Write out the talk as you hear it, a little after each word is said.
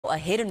A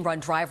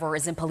hit-and-run driver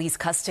is in police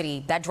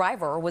custody. That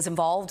driver was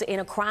involved in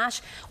a crash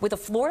with a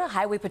Florida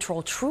Highway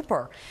Patrol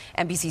trooper.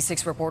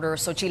 NBC6 reporter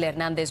Xochitl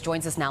Hernandez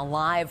joins us now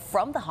live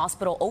from the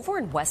hospital over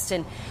in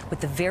Weston with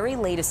the very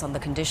latest on the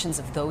conditions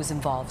of those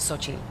involved.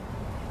 Xochitl.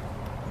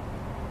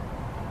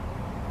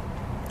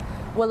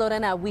 Well,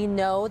 Lorena, we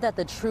know that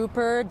the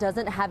trooper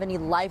doesn't have any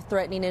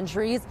life-threatening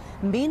injuries.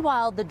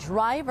 Meanwhile, the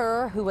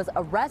driver who was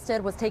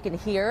arrested was taken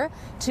here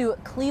to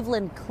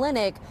Cleveland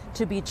Clinic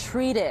to be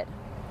treated.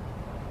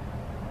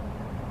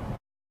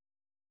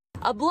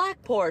 A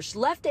black Porsche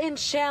left in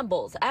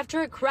shambles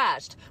after it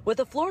crashed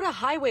with a Florida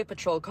Highway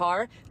Patrol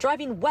car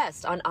driving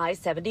west on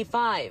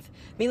I-75.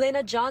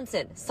 Milena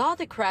Johnson saw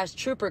the crashed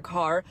trooper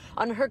car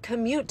on her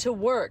commute to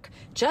work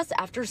just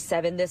after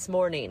 7 this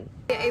morning.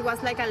 It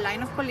was like a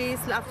line of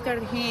police after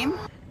him.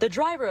 The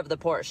driver of the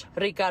Porsche,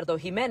 Ricardo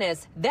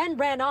Jimenez, then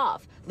ran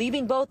off,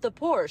 leaving both the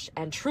Porsche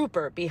and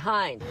trooper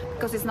behind.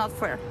 Because it's not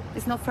fair.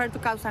 It's not fair to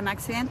cause an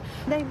accident.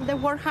 They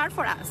work hard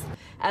for us.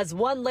 As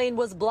one lane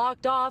was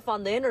blocked off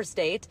on the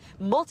interstate,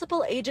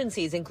 multiple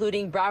agencies,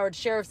 including Broward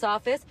Sheriff's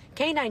Office,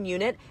 K-9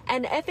 Unit,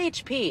 and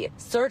FHP,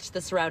 searched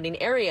the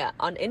surrounding area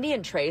on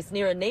Indian Trace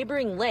near a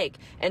neighboring lake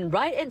and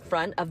right in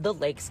front of the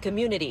lake's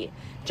community.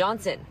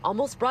 Johnson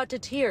almost brought to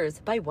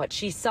tears by what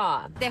she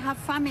saw. They have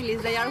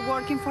families. They are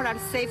working for our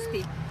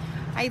safety.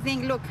 I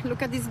think,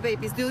 look at these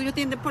babies. Do you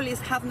think the police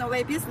have no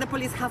babies? The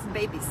police have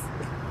babies.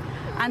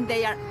 And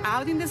they are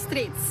out in the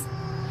streets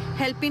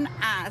helping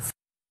us.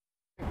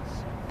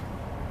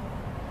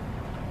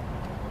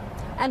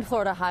 And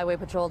Florida Highway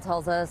Patrol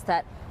tells us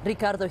that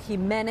Ricardo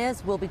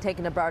Jimenez will be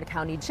taken to Broward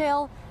County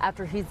Jail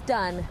after he's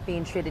done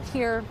being treated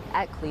here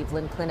at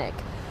Cleveland Clinic.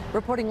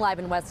 Reporting live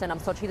in Weston, I'm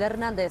Xochitl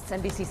Hernandez,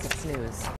 NBC6 News.